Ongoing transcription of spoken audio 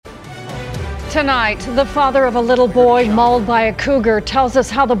Tonight, the father of a little boy mauled by a cougar tells us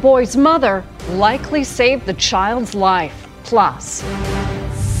how the boy's mother likely saved the child's life. Plus,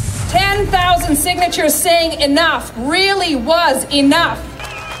 10,000 signatures saying enough really was enough.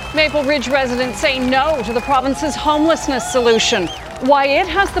 Maple Ridge residents say no to the province's homelessness solution. Why it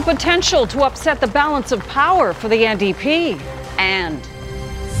has the potential to upset the balance of power for the NDP. And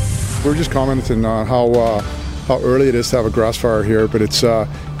we're just commenting on how early it is to have a grass fire here, but it's,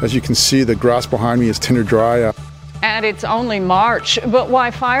 as you can see, the grass behind me is tinder dry. And it's only March, but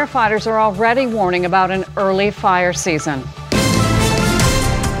why firefighters are already warning about an early fire season.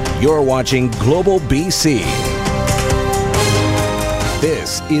 You're watching Global BC.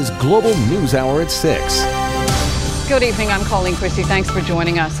 This is Global News Hour at 6. Good evening, I'm Colleen Christie. Thanks for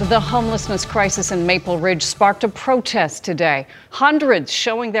joining us. The homelessness crisis in Maple Ridge sparked a protest today. Hundreds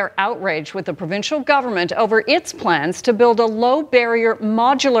showing their outrage with the provincial government over its plans to build a low-barrier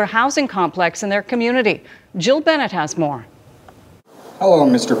modular housing complex in their community. Jill Bennett has more. Hello,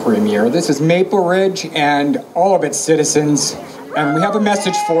 Mr. Premier. This is Maple Ridge and all of its citizens, and we have a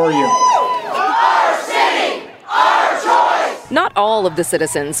message for you. Not all of the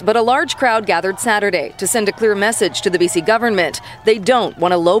citizens, but a large crowd gathered Saturday to send a clear message to the BC government. They don't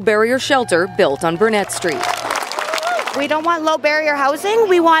want a low-barrier shelter built on Burnett Street. We don't want low-barrier housing.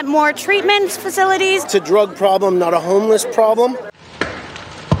 We want more treatment facilities. It's a drug problem, not a homeless problem.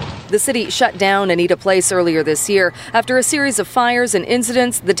 The city shut down Anita Place earlier this year. After a series of fires and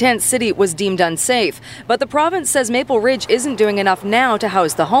incidents, the tent city was deemed unsafe. But the province says Maple Ridge isn't doing enough now to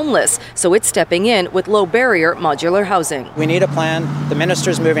house the homeless, so it's stepping in with low-barrier modular housing. We need a plan. The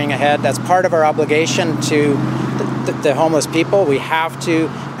minister's moving ahead. That's part of our obligation to the homeless people. We have to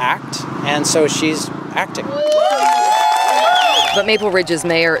act, and so she's acting. But Maple Ridge's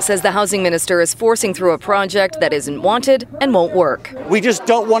mayor says the housing minister is forcing through a project that isn't wanted and won't work. We just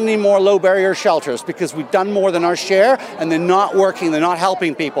don't want any more low-barrier shelters because we've done more than our share and they're not working, they're not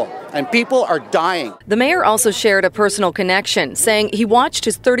helping people. And people are dying. The mayor also shared a personal connection, saying he watched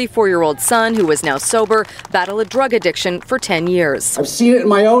his 34-year-old son, who is now sober, battle a drug addiction for 10 years. I've seen it in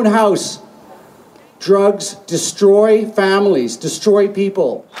my own house. Drugs destroy families, destroy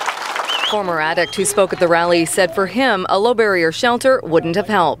people. Former addict who spoke at the rally said for him, a low-barrier shelter wouldn't have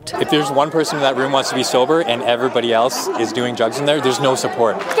helped. If there's one person in that room who wants to be sober and everybody else is doing drugs in there's no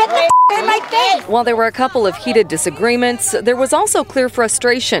support. Get the in my face! While there were a couple of heated disagreements, there was also clear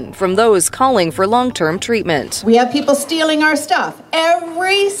frustration from those calling for long-term treatment. We have people stealing our stuff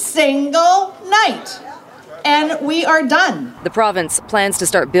every single night. And we are done. The province plans to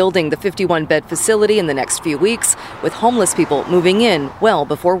start building the 51-bed facility in the next few weeks, with homeless people moving in well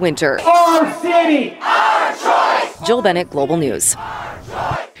before winter. Our city, our choice! Jill Bennett, Global News.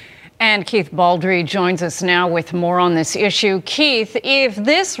 And Keith Baldry joins us now with more on this issue. Keith, if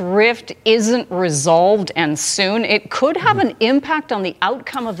this rift isn't resolved and soon, it could have an impact on the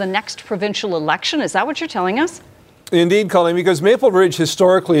outcome of the next provincial election. Is that what you're telling us? Indeed, Colleen, because Maple Ridge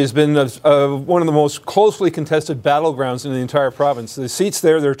historically has been one of the most closely contested battlegrounds in the entire province. The seats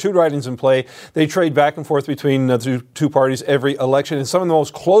there are two ridings in play. They trade back and forth between the two parties every election, and some of the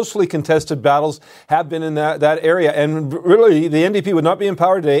most closely contested battles have been in that area. And really, the NDP would not be in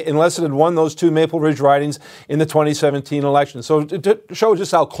power today unless it had won those two Maple Ridge ridings in the 2017 election. So to show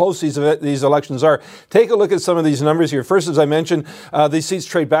just how close these elections are, take a look at some of these numbers here. First, as I mentioned, these seats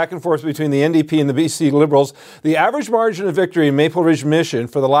trade back and forth between the NDP and the BC Liberals. The average margin of victory in Maple Ridge Mission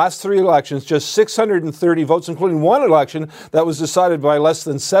for the last three elections, just 630 votes, including one election that was decided by less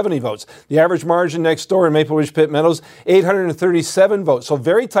than 70 votes. The average margin next door in Maple Ridge Pitt Meadows, 837 votes. So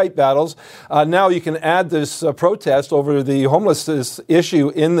very tight battles. Now you can add this protest over the homelessness issue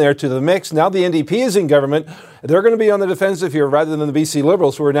in there to the mix. Now the NDP is in government. They're going to be on the defensive here rather than the BC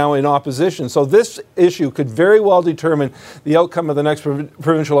Liberals, who are now in opposition. So this issue could very well determine the outcome of the next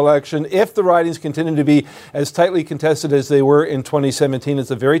provincial election if the ridings continue to be as tightly contested as they were in 2017.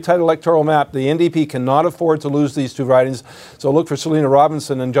 It's a very tight electoral map. The NDP cannot afford to lose these two ridings. So look for Selina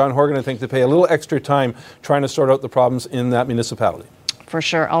Robinson and John Horgan, I think, to pay a little extra time trying to sort out the problems in that municipality. For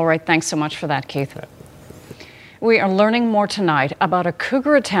sure. All right. Thanks so much for that, Keith. We are learning more tonight about a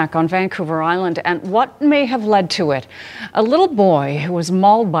cougar attack on Vancouver Island and what may have led to it. A little boy who was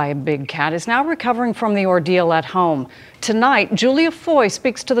mauled by a big cat is now recovering from the ordeal at home. Tonight, Julia Foy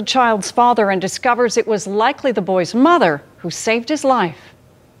speaks to the child's father and discovers it was likely the boy's mother who saved his life.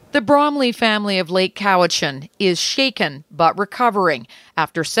 The Bromley family of Lake Cowichan is shaken but recovering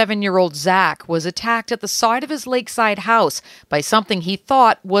after 7-year-old Zach was attacked at the side of his lakeside house by something he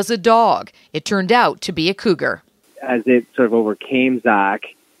thought was a dog. It turned out to be a cougar. As it sort of overcame Zach,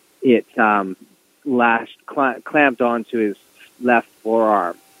 it clamped onto his left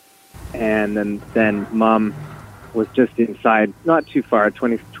forearm. and then Mom was just inside, not too far,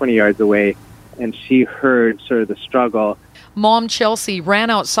 20 yards away, and she heard sort of the struggle. Mom Chelsea ran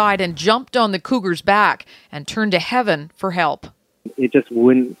outside and jumped on the cougar's back and turned to heaven for help. It just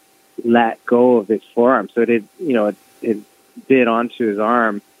wouldn't let go of his forearm, so it bit onto his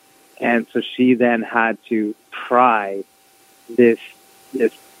arm, and so she then had to pry this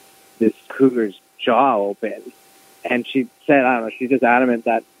cougar's jaw open. And she said, I don't know, she's just adamant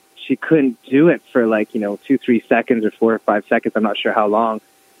that she couldn't do it for 2-3 seconds or 4 or 5 seconds. I'm not sure how long.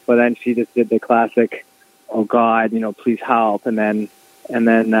 But then she just did the classic, oh God, please help. And then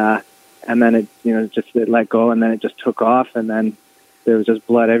it, it let go, and then it just took off, and then there was just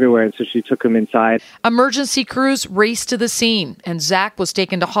blood everywhere. And so she took him inside. Emergency crews raced to the scene, and Zach was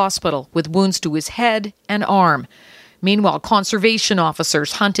taken to hospital with wounds to his head and arm. Meanwhile, conservation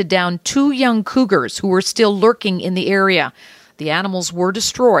officers hunted down 2 young cougars who were still lurking in the area. The animals were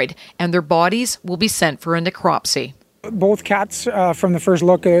destroyed, and their bodies will be sent for a necropsy. Both cats, from the first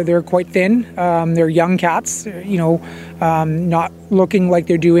look, they're quite thin. They're young cats, not looking like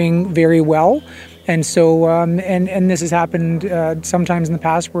they're doing very well. And so, and this has happened sometimes in the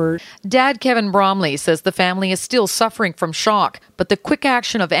past where... Dad Kevin Bromley says the family is still suffering from shock, but the quick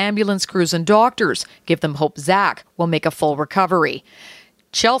action of ambulance crews and doctors give them hope Zach will make a full recovery.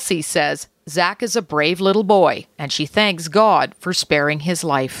 Chelsea says Zach is a brave little boy, and she thanks God for sparing his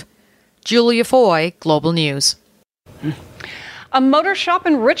life. Julia Foy, Global News. A motor shop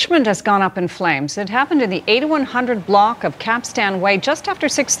in Richmond has gone up in flames. It happened in the 8100 block of Capstan Way just after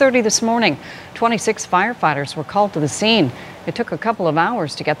 6:30 this morning. 26 firefighters were called to the scene. It took a couple of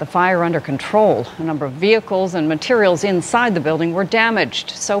hours to get the fire under control. A number of vehicles and materials inside the building were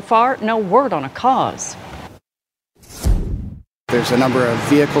damaged. So far, no word on a cause. There's a number of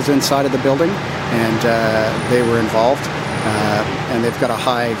vehicles inside of the building, and they were involved. And they've got a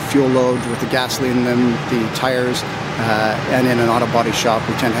high fuel load with the gasoline in them, the tires, and in an auto body shop,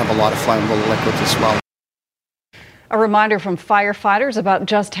 we tend to have a lot of flammable liquids as well. A reminder from firefighters about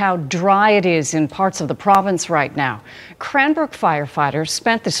just how dry it is in parts of the province right now. Cranbrook firefighters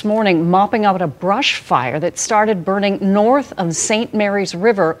spent this morning mopping out a brush fire that started burning north of St. Mary's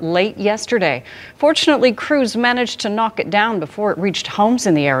River late yesterday. Fortunately, crews managed to knock it down before it reached homes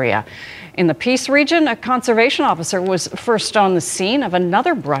in the area. In the Peace region, a conservation officer was first on the scene of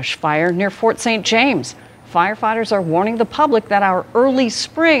another brush fire near Fort St. James. Firefighters are warning the public that our early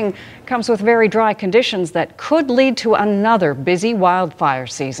spring comes with very dry conditions that could lead to another busy wildfire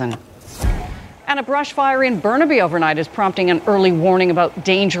season. And a brush fire in Burnaby overnight is prompting an early warning about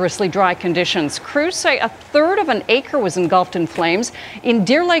dangerously dry conditions. Crews say a third of an acre was engulfed in flames in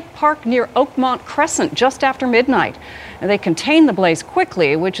Deer Lake Park near Oakmont Crescent just after midnight. And they contained the blaze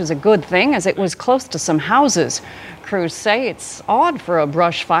quickly, which is a good thing as it was close to some houses. Crews say it's odd for a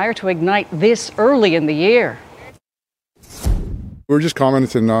brush fire to ignite this early in the year. We're just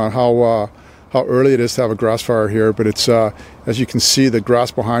commenting on how early it is to have a grass fire here, but it's as you can see, the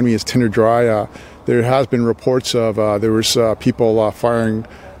grass behind me is tinder dry. There has been reports of there was people letting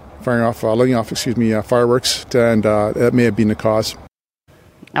off fireworks, and that may have been the cause.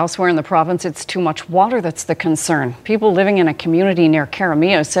 Elsewhere in the province, it's too much water that's the concern. People living in a community near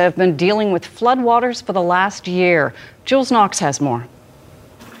Karamios have been dealing with floodwaters for the last year. Jules Knox has more.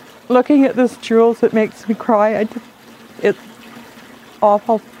 Looking at this, Jules, it makes me cry. It's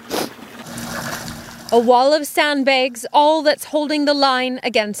awful. A wall of sandbags, all that's holding the line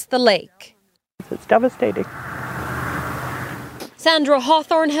against the lake. It's devastating. Sandra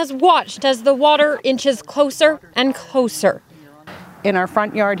Hawthorne has watched as the water inches closer and closer. In our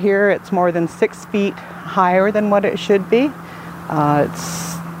front yard here, it's more than 6 feet higher than what it should be.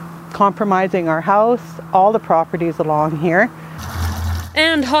 It's compromising our house, all the properties along here.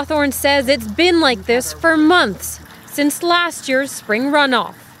 And Hawthorne says it's been like this for months, since last year's spring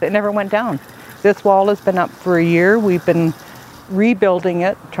runoff. It never went down. This wall has been up for a year. We've been rebuilding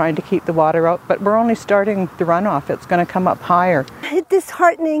it, trying to keep the water out, but we're only starting the runoff. It's going to come up higher.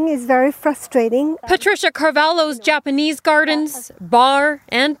 Disheartening, is very frustrating. Patricia Carvalho's Japanese gardens, bar,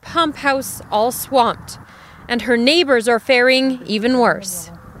 and pump house all swamped. And her neighbors are faring even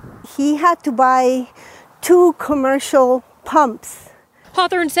worse. He had to buy 2 commercial pumps.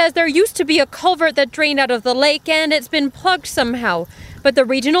 Hawthorne says there used to be a culvert that drained out of the lake and it's been plugged somehow. But the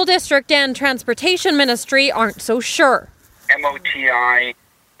Regional District and Transportation Ministry aren't so sure. MOTI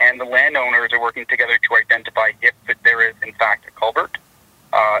and the landowners are working together to identify if there is in fact a culvert.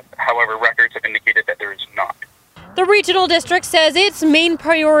 However, records have indicated that there is not. The Regional District says its main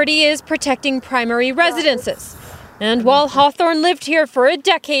priority is protecting primary residences. And while Hawthorne lived here for a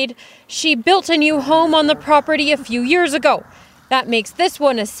decade, she built a new home on the property a few years ago. That makes this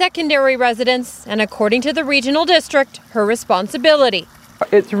one a secondary residence, and according to the regional district, her responsibility.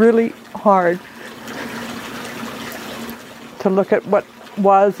 It's really hard to look at what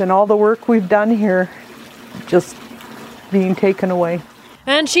was and all the work we've done here just being taken away.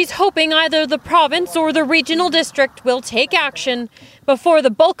 And she's hoping either the province or the regional district will take action before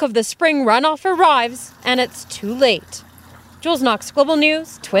the bulk of the spring runoff arrives and it's too late. Jules Knox, Global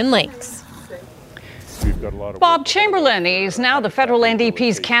News, Twin Lakes. Bob Chamberlain is now the federal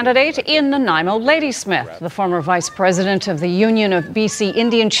NDP's candidate in Nanaimo. Ladysmith, the former vice president of the Union of BC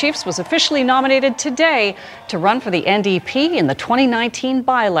Indian Chiefs, was officially nominated today to run for the NDP in the 2019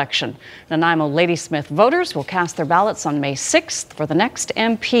 by-election. Nanaimo Ladysmith voters will cast their ballots on May 6th for the next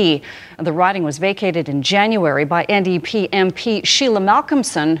MP. The riding was vacated in January by NDP MP Sheila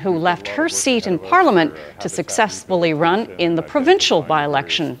Malcolmson, who left her seat in Parliament to successfully run in the provincial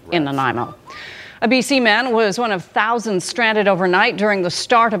by-election in Nanaimo. A BC man was one of thousands stranded overnight during the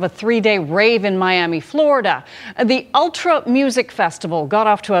start of a 3-day rave in Miami, Florida. The Ultra Music Festival got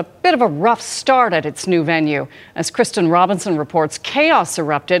off to a bit of a rough start at its new venue. As Kristen Robinson reports, chaos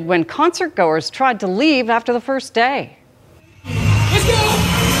erupted when concertgoers tried to leave after the first day. Let's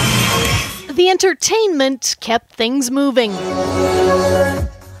go! The entertainment kept things moving. The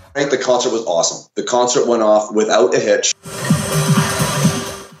concert was awesome. The concert went off without a hitch.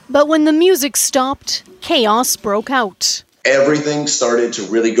 But when the music stopped, chaos broke out. Everything started to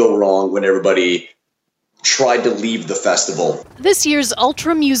really go wrong when everybody tried to leave the festival. This year's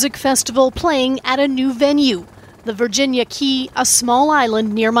Ultra Music Festival playing at a new venue, the Virginia Key, a small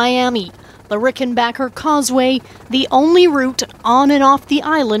island near Miami. The Rickenbacker Causeway, the only route on and off the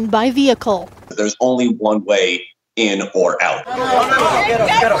island by vehicle. There's only one way in or out.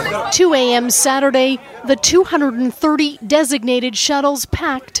 2 a.m. Saturday, the 230 designated shuttles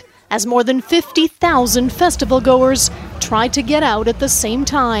packed as more than 50,000 festival goers tried to get out at the same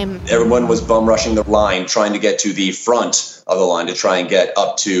time. Everyone was bum rushing the line, trying to get to the front of the line to try and get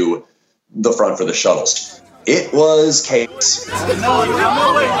up to the front for the shuttles. It was chaos.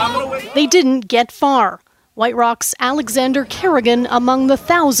 They didn't get far. White Rock's Alexander Kerrigan among the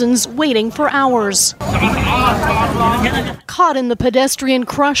thousands waiting for hours. Caught in the pedestrian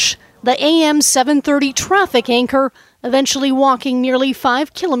crush, the AM 730 traffic anchor eventually walking nearly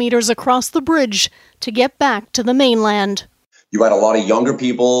 5 kilometers across the bridge to get back to the mainland. You had a lot of younger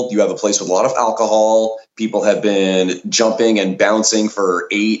people. You have a place with a lot of alcohol. People have been jumping and bouncing for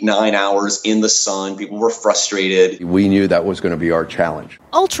 8-9 hours in the sun. People were frustrated. We knew that was going to be our challenge.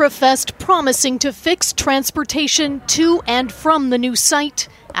 Ultrafest promising to fix transportation to and from the new site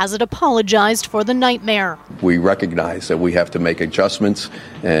as it apologized for the nightmare. We recognize that we have to make adjustments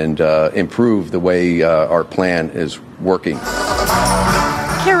and improve the way our plan is working.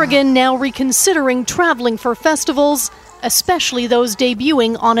 Kerrigan now reconsidering traveling for festivals, especially those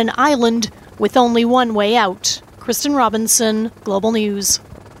debuting on an island with only one way out. Kristen Robinson, Global News.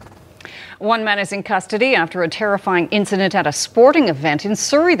 One man is in custody after a terrifying incident at a sporting event in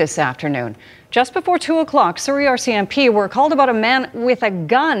Surrey this afternoon. Just before 2 o'clock, Surrey RCMP were called about a man with a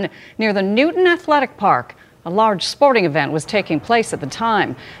gun near the Newton Athletic Park. A large sporting event was taking place at the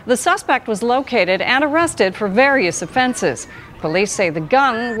time. The suspect was located and arrested for various offenses. Police say the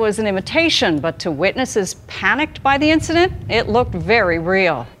gun was an imitation, but to witnesses panicked by the incident, it looked very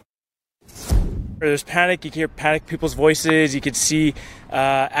real. There's panic. You can hear panic people's voices. You could see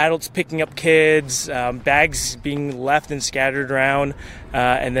adults picking up kids, bags being left and scattered around,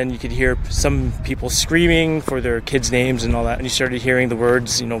 and then you could hear some people screaming for their kids' names and all that. And you started hearing the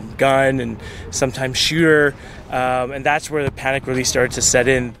words, gun and sometimes shooter, and that's where the panic really started to set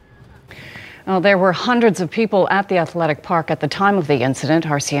in. Well, there were hundreds of people at the athletic park at the time of the incident.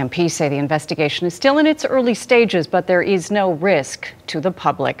 RCMP say the investigation is still in its early stages, but there is no risk to the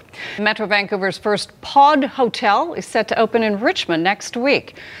public. Metro Vancouver's first pod hotel is set to open in Richmond next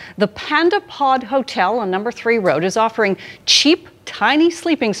week. The Panda Pod Hotel on No. 3 Road is offering cheap, tiny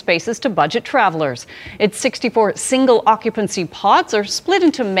sleeping spaces to budget travelers. Its 64 single-occupancy pods are split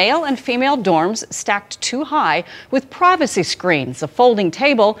into male and female dorms stacked 2 high with privacy screens, a folding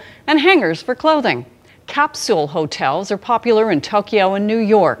table, and hangers for clothing. Capsule hotels are popular in Tokyo and New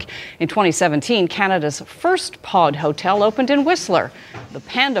York. In 2017, Canada's first pod hotel opened in Whistler. The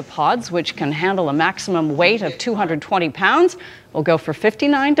Panda Pods, which can handle a maximum weight of 220 pounds, will go for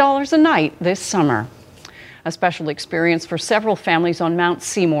 $59 a night this summer. A special experience for several families on Mount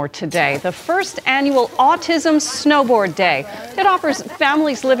Seymour today. The first annual Autism Snowboard Day. It offers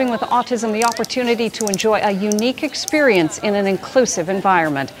families living with autism the opportunity to enjoy a unique experience in an inclusive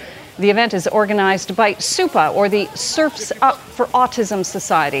environment. The event is organized by SUPA, or the Surfs Up for Autism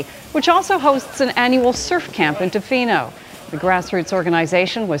Society, which also hosts an annual surf camp in Tofino. The grassroots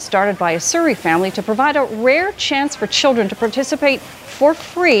organization was started by a Surrey family to provide a rare chance for children to participate for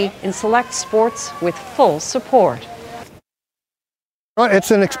free in select sports with full support.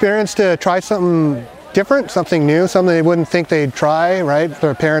 It's an experience to try something different, something new, something they wouldn't think they'd try, right?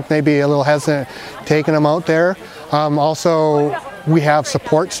 Their parents may be a little hesitant taking them out there. Also, we have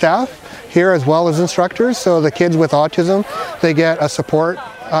support staff here as well as instructors, so the kids with autism, they get a support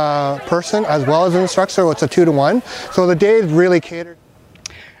person as well as an instructor, so it's a 2-to-1. So the day is really catered.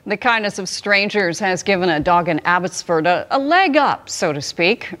 The Kindness of Strangers has given a dog in Abbotsford a leg up, so to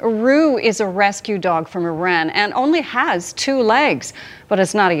speak. Rue is a rescue dog from Iran and only has 2 legs. But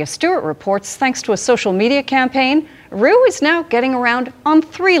as Nadia Stewart reports, thanks to a social media campaign, Rue is now getting around on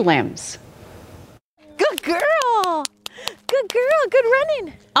 3 limbs. Good girl! Good girl, good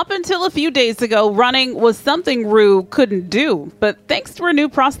running. Up until a few days ago, running was something Rue couldn't do. But thanks to her new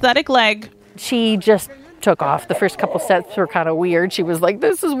prosthetic leg, she just took off. The first couple sets were kind of weird. She was like,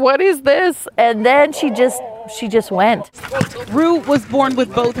 what is this? And then she just went. Rue was born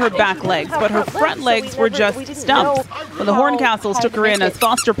with both her back legs, but her front legs were just stumps. When the Horncastles took her in as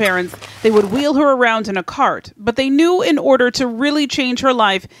foster parents, they would wheel her around in a cart. But they knew in order to really change her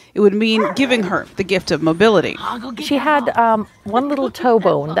life, it would mean giving her the gift of mobility. She had one little toe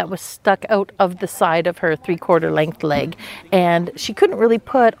bone that was stuck out of the side of her 3/4 length leg, and she couldn't really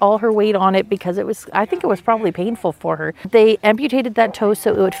put all her weight on it because I think it was probably painful for her. They amputated that toe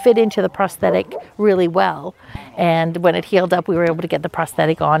so it would fit into the prosthetic really well. And when it healed up, we were able to get the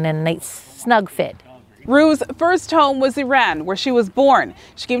prosthetic on in a nice snug fit. Rue's first home was Iran, where she was born.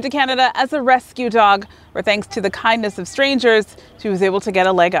 She came to Canada as a rescue dog, where thanks to the kindness of strangers, she was able to get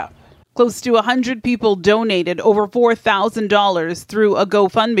a leg up. Close to 100 people donated over $4,000 through a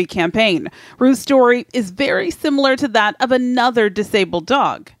GoFundMe campaign. Rue's story is very similar to that of another disabled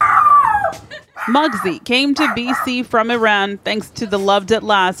dog. Mugsy came to BC from Iran thanks to the Loved at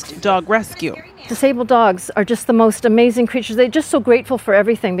Last dog rescue. Disabled dogs are just the most amazing creatures. They're just so grateful for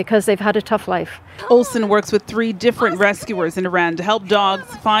everything because they've had a tough life. Olsen works with 3 different rescuers in Iran to help dogs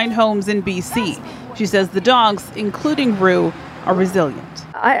find homes in BC. She says the dogs, including Rue, are resilient.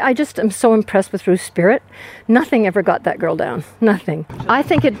 I just am so impressed with Rue's spirit. Nothing ever got that girl down. Nothing. I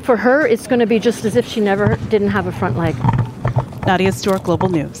think for her, it's going to be just as if she never didn't have a front leg. Nadia Stewart, Global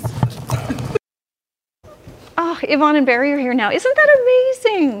News. Oh, Yvonne and Barry are here now. Isn't that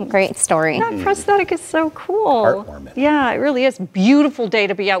amazing? Great story. That prosthetic is so cool. Heartwarming. Yeah, it really is. Beautiful day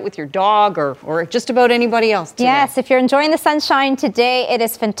to be out with your dog or just about anybody else today. Yes, if you're enjoying the sunshine today, it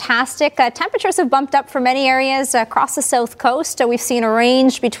is fantastic. Temperatures have bumped up for many areas across the south coast. We've seen a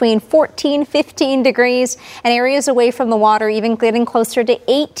range between 14, 15 degrees and areas away from the water even getting closer to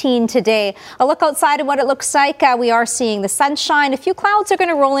 18 today. A look outside at what it looks like. We are seeing the sunshine. A few clouds are going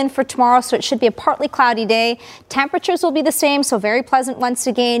to roll in for tomorrow, so it should be a partly cloudy day. Temperatures will be the same, so very pleasant once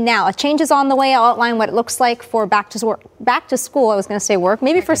again. Now, a change is on the way. I'll outline what it looks like for back to school. I was going to say work,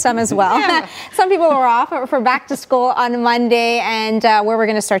 maybe for some as well. Yeah. Some people are off for back to school on Monday, and where we're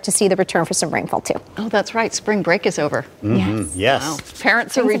going to start to see the return for some rainfall too. Oh, that's right. Spring break is over. Mm-hmm. Yes. Wow.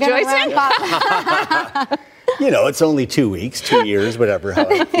 Parents are rejoicing. You know, it's only 2 weeks, 2 years, whatever, how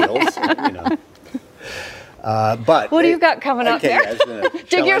it feels. You know. But what do you got coming up there?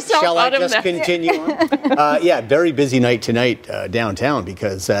 Dig yourself out of that. Shall I just continue on? Yeah, very busy night tonight downtown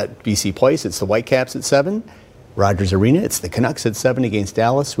because at BC Place, it's the Whitecaps at 7. Rogers Arena, it's the Canucks at 7 against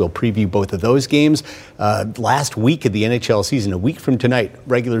Dallas. We'll preview both of those games. Last week of the NHL season, a week from tonight,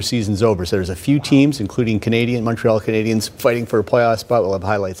 regular season's over. So there's a few teams, including Montreal Canadiens, fighting for a playoff spot. We'll have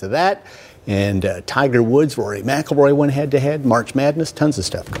highlights of that. And Tiger Woods, Rory McIlroy went head-to-head. March Madness, tons of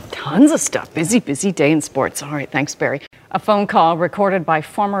stuff. Tons of stuff. Busy day in sports. All right, thanks, Barry. A phone call recorded by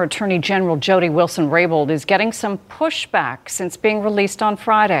former Attorney General Jody Wilson-Raybould is getting some pushback since being released on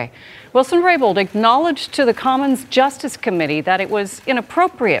Friday. Wilson-Raybould acknowledged to the Commons Justice Committee that it was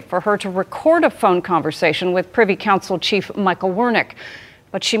inappropriate for her to record a phone conversation with Privy Council Chief Michael Wernick.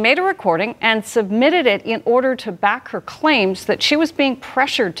 But she made a recording and submitted it in order to back her claims that she was being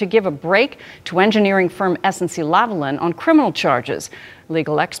pressured to give a break to engineering firm SNC-Lavalin on criminal charges.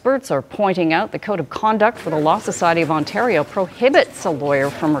 Legal experts are pointing out the Code of Conduct for the Law Society of Ontario prohibits a lawyer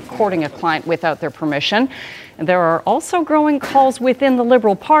from recording a client without their permission. And there are also growing calls within the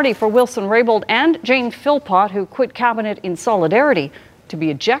Liberal Party for Wilson-Raybould and Jane Philpott, who quit cabinet in solidarity, to be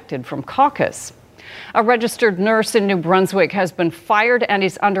ejected from caucus. A registered nurse in New Brunswick has been fired and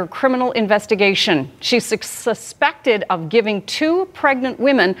is under criminal investigation. She's suspected of giving 2 pregnant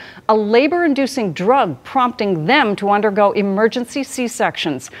women a labor-inducing drug, prompting them to undergo emergency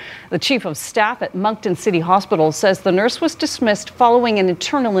C-sections. The chief of staff at Moncton City Hospital says the nurse was dismissed following an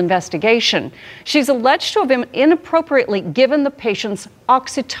internal investigation. She's alleged to have inappropriately given the patients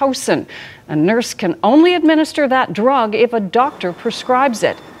oxytocin. A nurse can only administer that drug if a doctor prescribes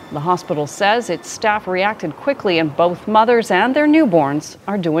it. The hospital says its staff reacted quickly and both mothers and their newborns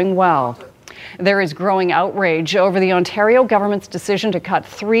are doing well. There is growing outrage over the Ontario government's decision to cut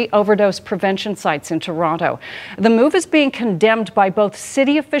 3 overdose prevention sites in Toronto. The move is being condemned by both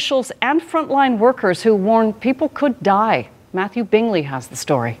city officials and frontline workers who warn people could die. Matthew Bingley has the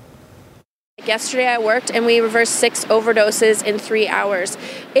story. Yesterday I worked and we reversed 6 overdoses in 3 hours.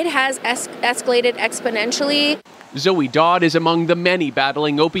 It has escalated exponentially. Zoe Dodd is among the many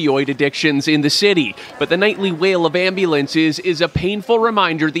battling opioid addictions in the city, but the nightly wail of ambulances is a painful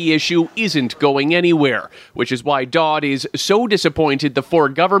reminder the issue isn't going anywhere, which is why Dodd is so disappointed the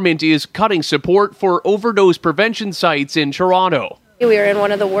Ford government is cutting support for overdose prevention sites in Toronto. We are in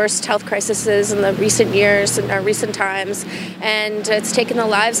one of the worst health crises in the recent years, in our recent times, and it's taken the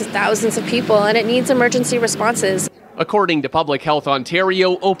lives of thousands of people, and it needs emergency responses. According to Public Health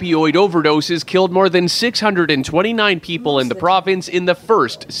Ontario, opioid overdoses killed more than 629 people in the province in the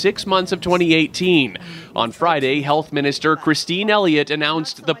first 6 months of 2018. On Friday, Health Minister Christine Elliott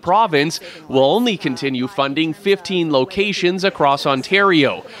announced the province will only continue funding 15 locations across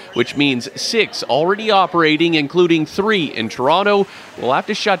Ontario, which means 6 already operating, including 3 in Toronto, will have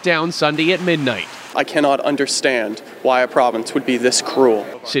to shut down Sunday at midnight. I cannot understand why a province would be this cruel.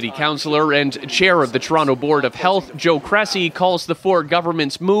 City Councillor and Chair of the Toronto Board of Health, Joe Cressy, calls the Ford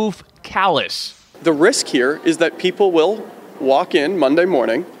government's move callous. The risk here is that people will walk in Monday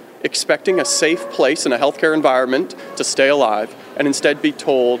morning expecting a safe place in a healthcare environment to stay alive and instead be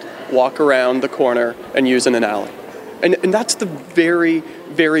told, walk around the corner and use an alley. And that's the very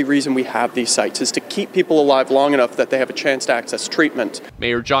reason we have these sites, is to keep people alive long enough that they have a chance to access treatment.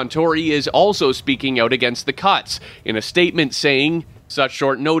 Mayor John Tory is also speaking out against the cuts, in a statement saying, such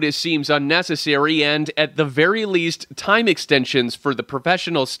short notice seems unnecessary and, at the very least, time extensions for the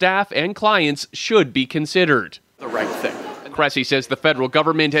professional staff and clients should be considered. The right thing. Cressy says the federal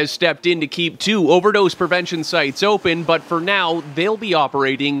government has stepped in to keep 2 overdose prevention sites open, but for now, they'll be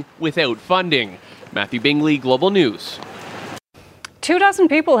operating without funding. Matthew Bingley, Global News. 24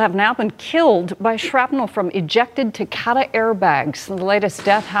 people have now been killed by shrapnel from ejected Takata airbags. The latest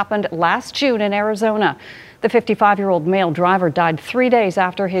death happened last June in Arizona. The 55-year-old male driver died 3 days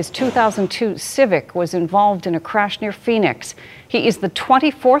after his 2002 Civic was involved in a crash near Phoenix. He is the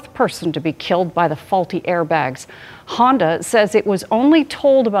 24th person to be killed by the faulty airbags. Honda says it was only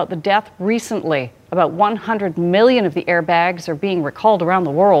told about the death recently. About 100 million of the airbags are being recalled around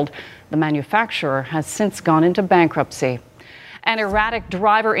the world. The manufacturer has since gone into bankruptcy. An erratic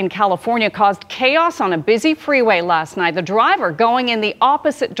driver in California caused chaos on a busy freeway last night. The driver going in the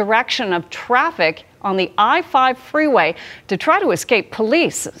opposite direction of traffic on the I-5 freeway to try to escape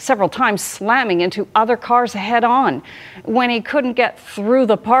police, several times slamming into other cars head-on. When he couldn't get through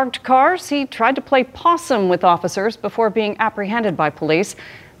the parked cars, he tried to play possum with officers before being apprehended by police.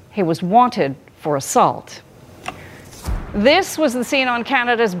 He was wanted for assault. This was the scene on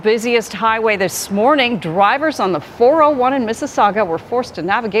Canada's busiest highway this morning. Drivers on the 401 in Mississauga were forced to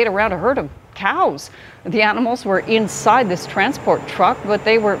navigate around a herd of cows. The animals were inside this transport truck, but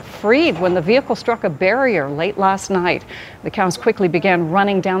they were freed when the vehicle struck a barrier late last night. The cows quickly began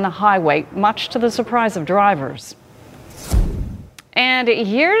running down the highway, much to the surprise of drivers. And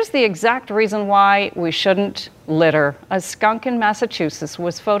here's the exact reason why we shouldn't litter. A skunk in Massachusetts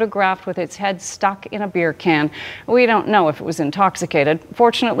was photographed with its head stuck in a beer can. We don't know if it was intoxicated.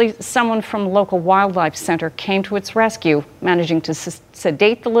 Fortunately, someone from the local wildlife center came to its rescue, managing to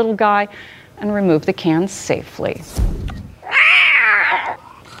sedate the little guy and remove the can safely.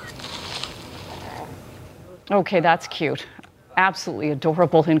 Okay, that's cute. Absolutely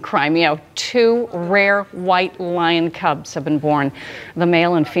adorable in Crimea. 2 rare white lion cubs have been born. The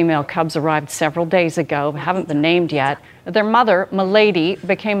male and female cubs arrived several days ago, haven't been named yet. Their mother, Milady,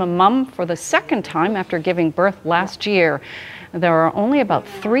 became a mum for the 2nd time after giving birth last year. There are only about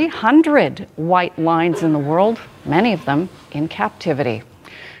 300 white lions in the world, many of them in captivity.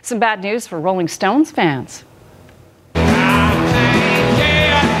 Some bad news for Rolling Stones fans.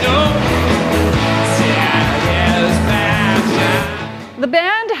 The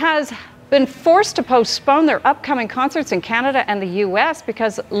band has been forced to postpone their upcoming concerts in Canada and the U.S.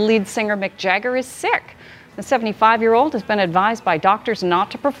 because lead singer Mick Jagger is sick. The 75-year-old has been advised by doctors not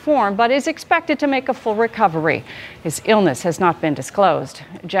to perform, but is expected to make a full recovery. His illness has not been disclosed.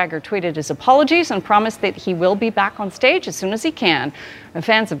 Jagger tweeted his apologies and promised that he will be back on stage as soon as he can. The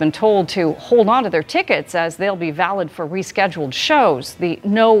fans have been told to hold on to their tickets as they'll be valid for rescheduled shows. The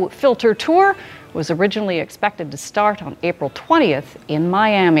No Filter Tour was originally expected to start on April 20th in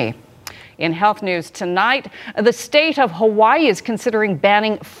Miami. In health news tonight, the state of Hawaii is considering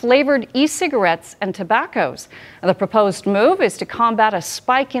banning flavored e-cigarettes and tobaccos. The proposed move is to combat a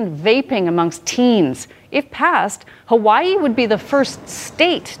spike in vaping amongst teens. If passed, Hawaii would be the first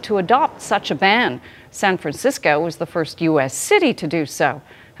state to adopt such a ban. San Francisco was the first U.S. city to do so.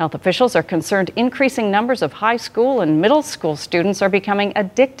 Health officials are concerned increasing numbers of high school and middle school students are becoming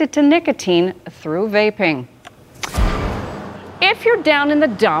addicted to nicotine through vaping. If you're down in the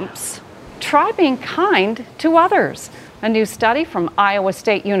dumps, try being kind to others. A new study from Iowa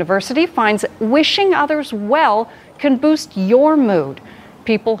State University finds wishing others well can boost your mood.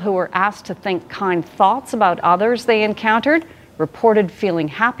 People who were asked to think kind thoughts about others they encountered reported feeling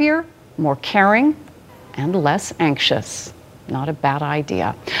happier, more caring, and less anxious. Not a bad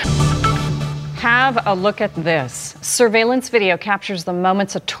idea. Have a look at this. Surveillance video captures the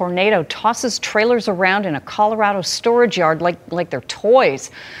moments a tornado tosses trailers around in a Colorado storage yard like they're toys.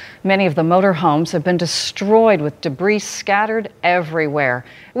 Many of the motorhomes have been destroyed with debris scattered everywhere.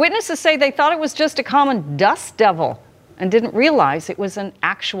 Witnesses say they thought it was just a common dust devil and didn't realize it was an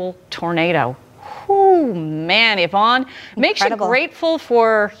actual tornado. Whew, man, Yvonne, makes you grateful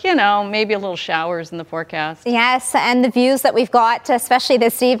for, maybe a little showers in the forecast. Yes, and the views that we've got, especially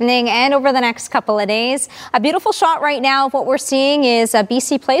this evening and over the next couple of days. A beautiful shot right now of what we're seeing is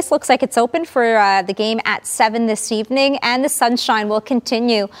BC Place. Looks like it's open for the game at 7 this evening, and the sunshine will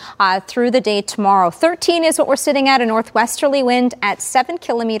continue through the day tomorrow. 13 is what we're sitting at, a northwesterly wind at 7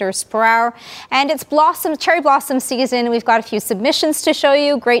 kilometers per hour, and it's cherry blossom season. We've got a few submissions to show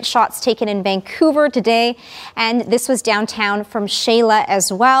you. Great shots taken in Vancouver today, and this was downtown from Shayla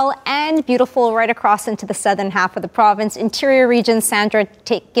as well, and beautiful right across into the southern half of the province. Interior region, Sandra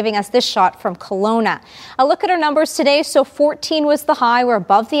giving us this shot from Kelowna. A look at our numbers today. So 14 was the high. We're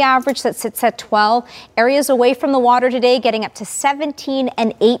above the average that sits at 12. Areas away from the water today getting up to 17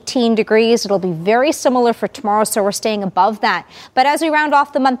 and 18 degrees. It'll be very similar for tomorrow, so we're staying above that. But as we round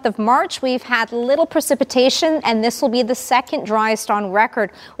off the month of March, we've had little precipitation, and this will be the second driest on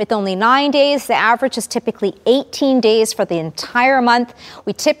record with only 9 days. The average is typically 18 days for the entire month.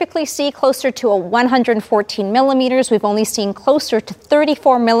 We typically see closer to 114 millimeters. We've only seen closer to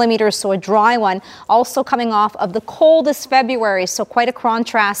 34 millimeters, so a dry one. Also coming off of the coldest February, so quite a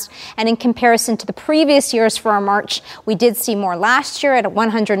contrast. And in comparison to the previous years for our March, we did see more last year at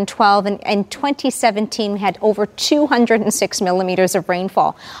 112, and in 2017 we had over 206 millimeters of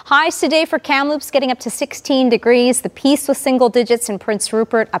rainfall. Highs today for Kamloops getting up to 16 degrees. The Peace with single digits in Prince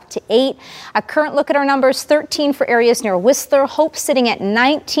Rupert up to 8. A current look at our numbers, 13 for areas near Whistler. Hope sitting at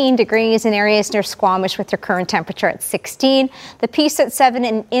 19 degrees in areas near Squamish with their current temperature at 16. The Peace at 7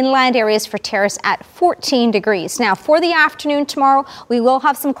 in inland areas for Terrace at 14 degrees. Now for the afternoon tomorrow, we will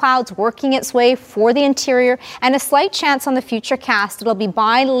have some clouds working its way for the interior and a slight chance on the future cast. It'll be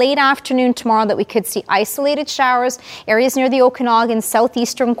by late afternoon tomorrow that we could see isolated showers, areas near the Okanagan,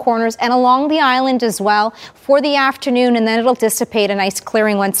 southeastern corners, and along the island as well for the afternoon, and then it'll dissipate. A nice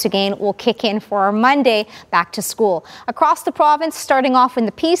clearing once again will kick in for our Monday back to school. Across the province, starting off in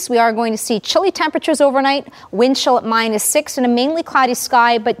the Peace, we are going to see chilly temperatures overnight, wind chill at -6 and a mainly cloudy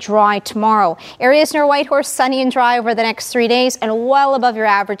sky, but dry tomorrow. Areas near Whitehorse, sunny and dry over the next 3 days, and well above your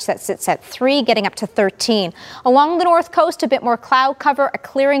average that sits at 3, getting up to 13. Along the north coast, a bit more cloud cover, a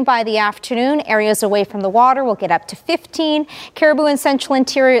clearing by the afternoon. Areas away from the water will get up to 15. Caribou and central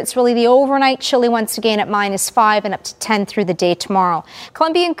interior, it's really the overnight chilly once again at -5 and up to 10 through the day tomorrow.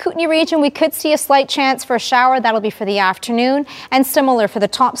 Columbia and Kootenay region, we could see a slight chance for a shower. That'll be for the afternoon, and similar for the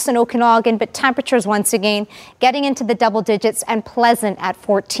Thompson, Okanagan, but temperatures once again getting into the double digits and pleasant at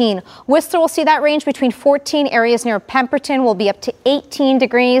 14. Whistler will see that range between 14. Areas near Pemberton will be up to 18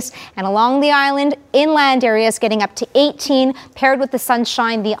 degrees, and along the island, inland areas getting up to 18. Paired with the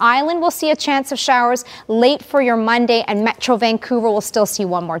sunshine, the island will see a chance of showers late for your Monday, and Metro Vancouver will still see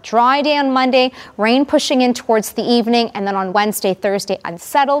one more dry day on Monday, rain pushing in towards the evening, and then on Wednesday, Thursday,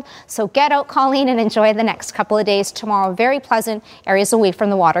 unsettled. So get out, Colleen, and enjoy the next couple of days. Tomorrow, very pleasant. Areas away from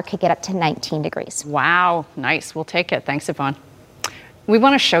the water could get up to 19 degrees. Wow, nice. We'll take it. Thanks, Yvonne. We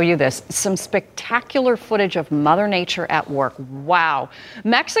want to show you this, some spectacular footage of Mother Nature at work. Wow.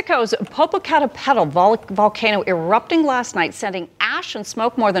 Mexico's Popocatépetl volcano erupting last night, sending ash and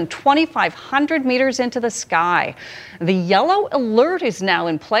smoke more than 2,500 meters into the sky. The yellow alert is now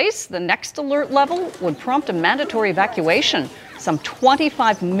in place. The next alert level would prompt a mandatory evacuation. Some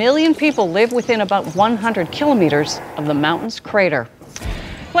 25 million people live within about 100 kilometers of the mountain's crater.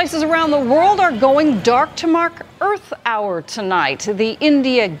 Places around the world are going dark to mark Earth Hour tonight. The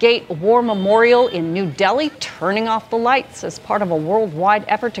India Gate War Memorial in New Delhi turning off the lights as part of a worldwide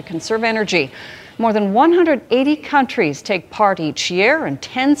effort to conserve energy. More than 180 countries take part each year, and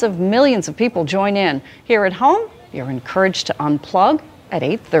tens of millions of people join in. Here at home, you're encouraged to unplug at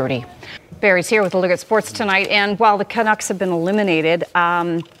 8:30. Barry's here with a look at sports tonight, and while the Canucks have been eliminated,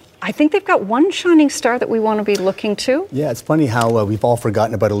 I think they've got one shining star that we want to be looking to. Yeah, it's funny how we've all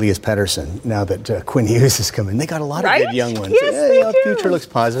forgotten about Elias Pettersson now that Quinn Hughes has come in. They got a lot of good young ones. Yes, they do. The future looks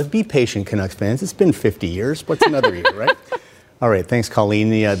positive. Be patient, Canucks fans. It's been 50 years. What's another year, right? All right, thanks, Colleen.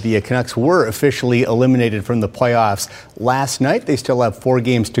 The Canucks were officially eliminated from the playoffs last night. They still have 4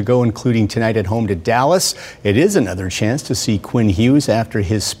 games to go, including tonight at home to Dallas. It is another chance to see Quinn Hughes after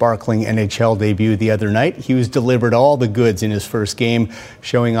his sparkling NHL debut the other night. Hughes delivered all the goods in his first game,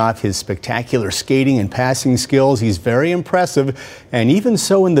 showing off his spectacular skating and passing skills. He's very impressive, and even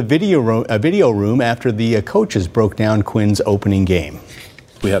so in the video room after the coaches broke down Quinn's opening game.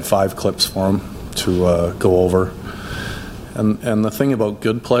 We had 5 clips for him to go over. And the thing about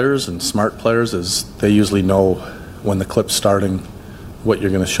good players and smart players is they usually know when the clip's starting what you're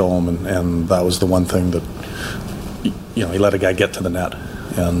going to show them, and that was the one thing that, he let a guy get to the net,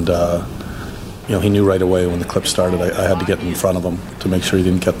 and he knew right away when the clip started I had to get in front of him to make sure he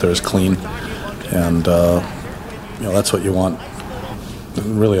didn't get there as clean, and that's what you want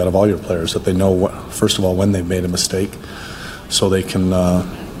really out of all your players, that they know first of all when they've made a mistake so they can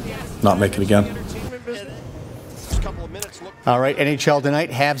not make it again. All right, NHL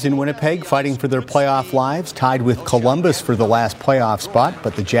tonight, Habs in Winnipeg fighting for their playoff lives, tied with Columbus for the last playoff spot,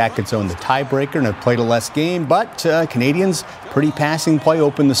 but the Jackets own the tiebreaker and have played a less game, but Canadians, pretty passing play,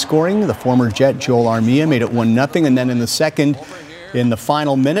 opened the scoring. The former Jet Joel Armia made it 1-0, and then in the second, in the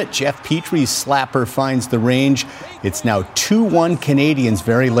final minute, Jeff Petry's slapper finds the range. It's now 2-1 Canadians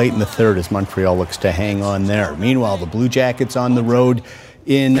very late in the third as Montreal looks to hang on there. Meanwhile, the Blue Jackets on the road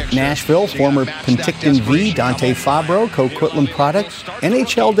in Nashville, former Penticton V, Dante Fabro, Coquitlam product,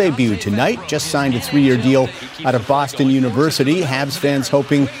 NHL debut tonight, just signed a 3-year deal out of Boston University. Habs fans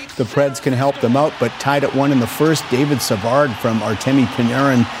hoping the Preds can help them out, but tied at 1 in the first. David Savard from Artemi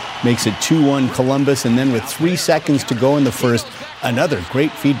Panarin makes it 2-1 Columbus, and then with 3 seconds to go in the first, another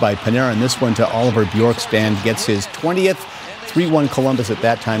great feed by Panarin, this one to Oliver Bjorkstrand, gets his 20th. 3-1 Columbus at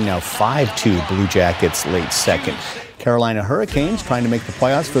that time, now 5-2 Blue Jackets late second. Carolina Hurricanes trying to make the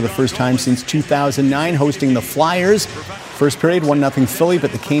playoffs for the first time since 2009, hosting the Flyers. First period, 1-0 Philly,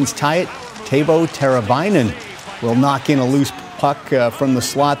 but the Canes tie it. Teuvo Teravainen will knock in a loose puck from the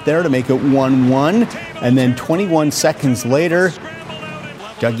slot there to make it 1-1. And then 21 seconds later,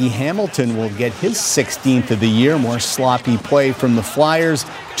 Dougie Hamilton will get his 16th of the year. More sloppy play from the Flyers.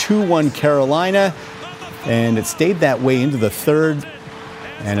 2-1 Carolina. And it stayed that way into the third.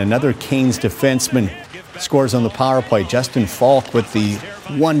 And another Canes defenseman scores on the power play. Justin Falk with the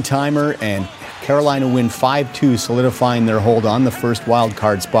one-timer, and Carolina win 5-2, solidifying their hold on the first wild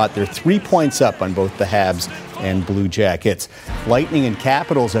card spot. They're 3 points up on both the Habs and Blue Jackets. Lightning and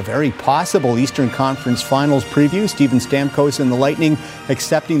Capitals, a very possible Eastern Conference Finals preview. Steven Stamkos and the Lightning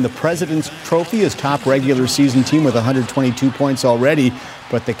accepting the President's Trophy as top regular season team with 122 points already.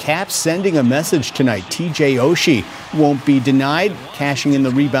 But the Caps sending a message tonight. TJ Oshie won't be denied, cashing in the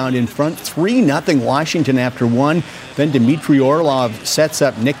rebound in front. 3-0 Washington after 1. Then Dmitry Orlov sets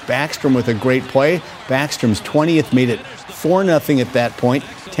up Nick Backstrom with a great play. Backstrom's 20th made it 4-0 at that point.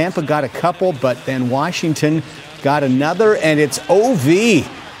 Tampa got a couple, but then Washington got another, and it's OV.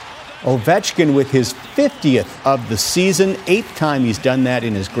 Ovechkin with his 50th of the season. 8th time he's done that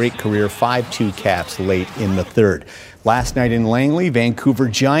in his great career. 5-2 Caps late in the third. Last night in Langley, Vancouver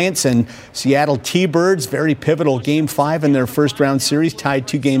Giants and Seattle T-Birds, very pivotal Game 5 in their first-round series, tied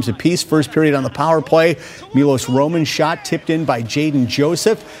 2 games apiece. First period on the power play, Milos Roman's shot tipped in by Jaden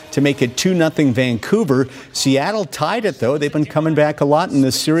Joseph to make it 2-0 Vancouver. Seattle tied it, though. They've been coming back a lot in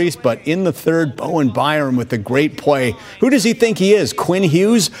this series, but in the third, Bowen Byram with a great play. Who does he think he is? Quinn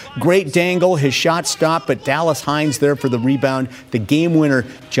Hughes, great dangle. His shot stopped, but Dallas Hines there for the rebound. The game winner,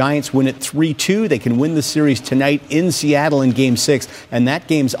 Giants win it 3-2. They can win the series tonight in Seattle in Game 6, and that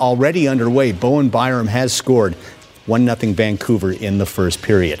game's already underway. Bowen Byram has scored. 1-0 Vancouver in the first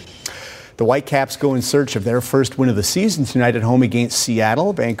period. The Whitecaps go in search of their first win of the season tonight at home against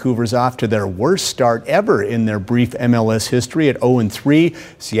Seattle. Vancouver's off to their worst start ever in their brief MLS history at 0-3.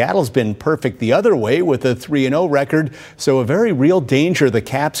 Seattle's been perfect the other way with a 3-0 record, so a very real danger the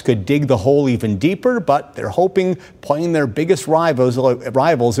Caps could dig the hole even deeper, but they're hoping playing their biggest rivals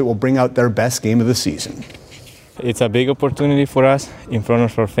it will bring out their best game of the season. It's a big opportunity for us in front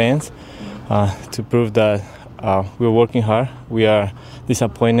of our fans to prove that we're working hard. We are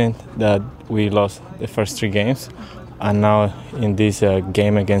disappointed that we lost the first 3 games, and now in this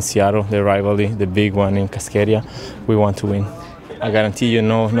game against Seattle, the rivalry, the big one in Cascadia, we want to win. I guarantee you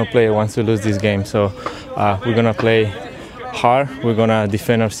no player wants to lose this game, so we're going to play hard, we're going to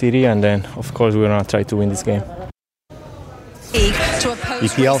defend our city, and then of course we're going to try to win this game.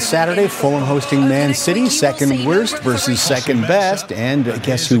 EPL Saturday, Fulham hosting Man City, second worst versus second best, and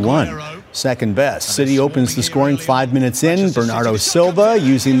guess who won? Second best. City opens the scoring 5 minutes in. Bernardo Silva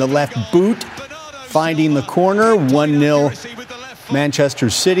using the left boot, finding the corner, 1-0 Manchester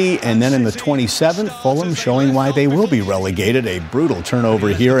City, and then in the 27th, Fulham showing why they will be relegated. A brutal turnover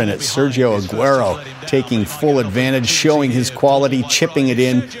here, and it's Sergio Aguero taking full advantage, showing his quality, chipping it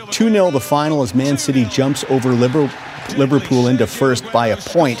in. 2-0 the final as Man City jumps over Liverpool into first by a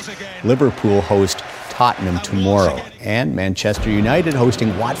point. Liverpool host Tottenham tomorrow. And Manchester United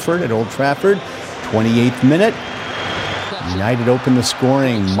hosting Watford at Old Trafford. 28th minute. United open the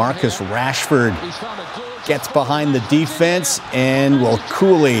scoring. Marcus Rashford gets behind the defense and will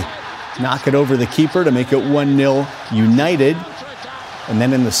coolly knock it over the keeper to make it 1-0 United. And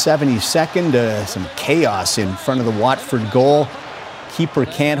then in the 72nd, some chaos in front of the Watford goal. Keeper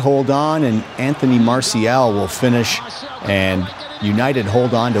can't hold on, and Anthony Martial will finish, and United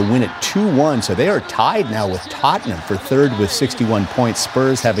hold on to win it 2-1. So they are tied now with Tottenham for third with 61 points.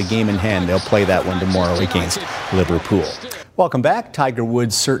 Spurs have a game in hand. They'll play that one tomorrow against Liverpool. Welcome back. Tiger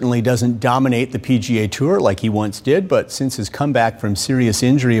Woods certainly doesn't dominate the PGA Tour like he once did, but since his comeback from serious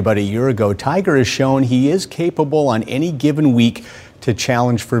injury about a year ago, Tiger has shown he is capable on any given week to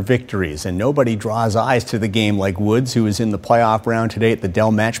challenge for victories, and nobody draws eyes to the game like Woods, who is in the playoff round today at the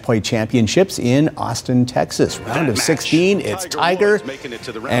Dell Match Play Championships in Austin, Texas. Round of 16, it's Tiger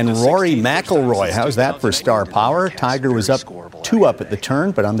and Rory McIlroy. How's that for star power? Tiger was up 2 up at the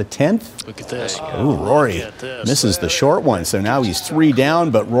turn, but on the 10th, look at this. Ooh, Rory misses the short one, so now he's 3 down,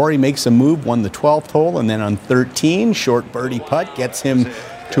 but Rory makes a move, won the 12th hole, and then on 13, short birdie putt gets him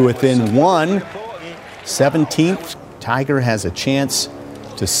to within 1. 17th, Tiger has a chance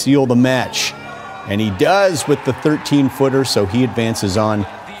to seal the match, and he does with the 13-footer, so he advances on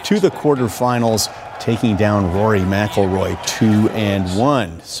to the quarterfinals, taking down Rory McIlroy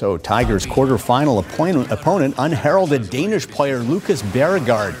 2-1. So Tiger's quarterfinal opponent, unheralded Danish player Lucas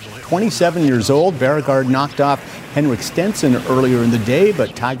Bjerregaard, 27 years old. Bjerregaard knocked off Henrik Stenson earlier in the day,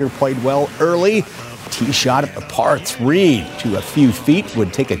 but Tiger played well early. Tee shot at the par 3 to a few feet,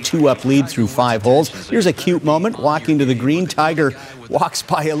 would take a 2-up lead through 5 holes. Here's a cute moment. Walking to the green, Tiger walks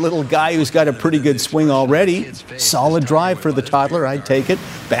by a little guy who's got a pretty good swing already. Solid drive for the toddler, I'd take it.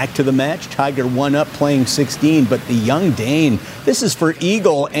 Back to the match, Tiger 1 up playing 16, but the young Dane, this is for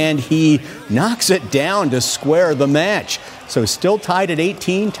eagle, and he knocks it down to square the match. So still tied at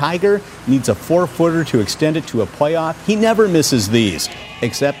 18, Tiger needs a 4-footer to extend it to a playoff. He never misses these,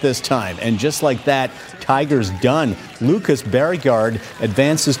 except this time. And just like that, Tiger's done. Lucas Bjerregaard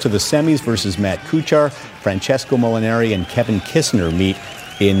advances to the semis versus Matt Kuchar. Francesco Molinari and Kevin Kisner meet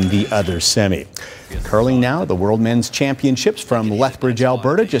in the other semi. Curling now, the World Men's Championships from Lethbridge,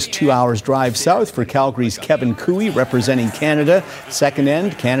 Alberta, just 2 hours drive south for Calgary's Kevin Cooey representing Canada. Second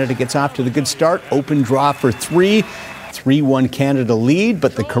end, Canada gets off to the good start. Open draw for 3. 3-1 Canada lead,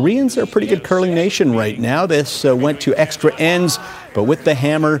 but the Koreans are a pretty good curling nation right now. This went to extra ends, but with the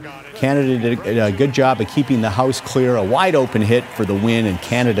hammer, Canada did a good job of keeping the house clear. A wide open hit for the win, and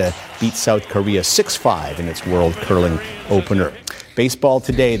Canada beat South Korea 6-5 in its World Curling Opener. Baseball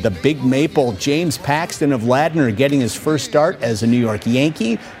today, the Big Maple, James Paxton of Ladner, getting his first start as a New York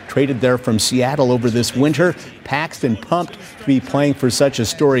Yankee. Traded there from Seattle over this winter. Paxton pumped to be playing for such a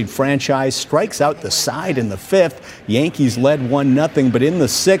storied franchise. Strikes out the side in the 5th. Yankees led 1-0, but in the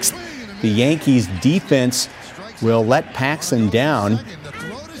 6th, the Yankees defense will let Paxton down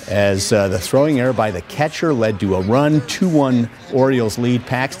as the throwing error by the catcher led to a run. 2-1 Orioles lead.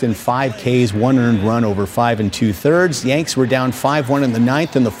 Paxton 5 Ks, 1 earned run over 5 2/3. Yanks were down 5-1 in the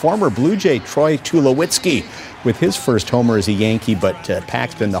 9th, and the former Blue Jay Troy Tulowitzki with his first homer as a Yankee, but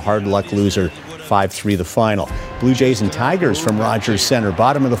Paxton the hard luck loser. 5-3 the final. Blue Jays and Tigers from Rogers Center.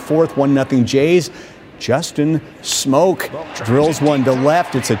 Bottom of the 4th, 1-0 Jays. Justin Smoke drills one to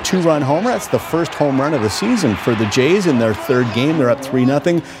left. It's a 2-run homer. That's the first home run of the season for the Jays in their third game. They're up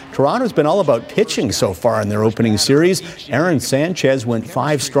 3-0. Toronto's been all about pitching so far in their opening series. Aaron Sanchez went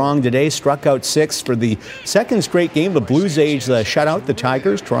 5 strong today, struck out 6 for the second straight game. The Blue Jays shut out the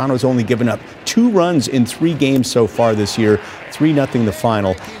Tigers. Toronto's only given up 2 runs in 3 games so far this year. 3-0 the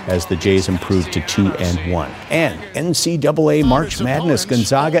final as the Jays improved to 2-1. And NCAA March Madness,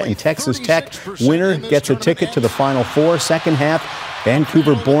 Gonzaga and Texas Tech. Winner gets a ticket to the Final Four. Second half,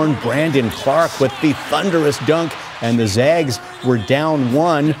 Vancouver-born Brandon Clark with the thunderous dunk, and the Zags were down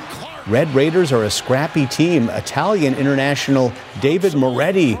 1. Red Raiders are a scrappy team. Italian international David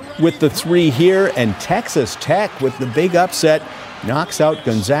Moretti with the 3 here, and Texas Tech with the big upset knocks out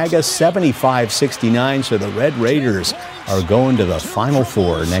Gonzaga 75-69. So the Red Raiders are going to the Final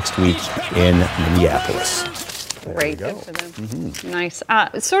Four next week in Minneapolis. Great, good for them. Nice.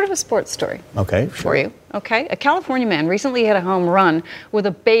 It's sort of a sports story. Okay, sure. For you. Okay. A California man recently hit a home run with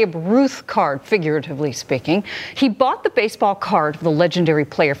a Babe Ruth card, figuratively speaking. He bought the baseball card of the legendary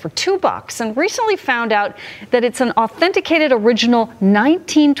player for $2 and recently found out that it's an authenticated original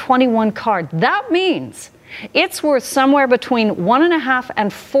 1921 card. That means it's worth somewhere between $1.5 and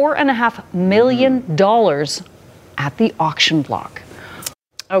 $4.5 million at the auction block.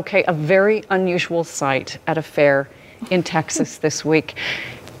 Okay, a very unusual sight at a fair in Texas this week.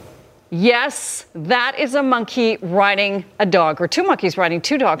 Yes, that is a monkey riding a dog, or 2 monkeys riding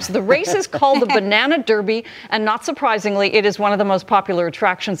 2 dogs. The race is called the Banana Derby, and not surprisingly, it is one of the most popular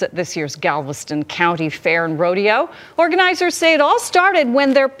attractions at this year's Galveston County Fair and Rodeo. Organizers say it all started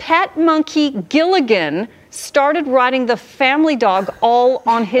when their pet monkey, Gilligan, started riding the family dog all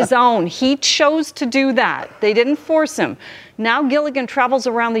on his own. He chose to do that. They didn't force him. Now Gilligan travels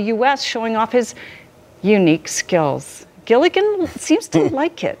around the U.S. showing off his unique skills. Gilligan seems to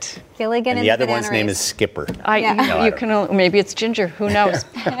like it. Gilligan and the other one's name is Skipper. Maybe it's Ginger. Who knows?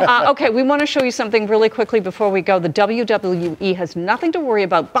 Okay, we want to show you something really quickly before we go. The WWE has nothing to worry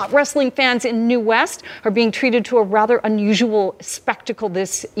about, but wrestling fans in New West are being treated to a rather unusual spectacle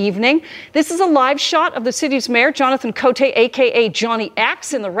this evening. This is a live shot of the city's mayor, Jonathan Cote, a.k.a. Johnny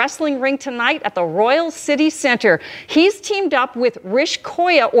X, in the wrestling ring tonight at the Royal City Center. He's teamed up with Rish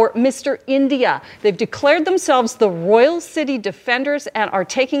Koya, or Mr. India. They've declared themselves the Royal City Defenders and are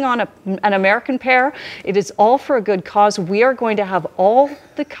taking on an American pair. It is all for a good cause. We are going to have all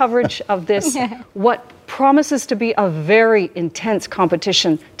the coverage of this, what promises to be a very intense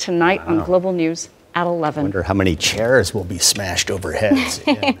competition tonight on Global News at 11. I wonder how many chairs will be smashed over heads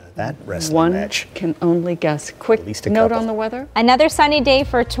in that wrestling match. One can only guess. Quick note on the weather. Another sunny day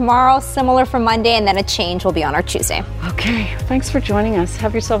for tomorrow, similar for Monday, and then a change will be on our Tuesday. Okay, thanks for joining us.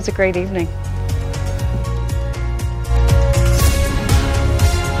 Have yourselves a great evening.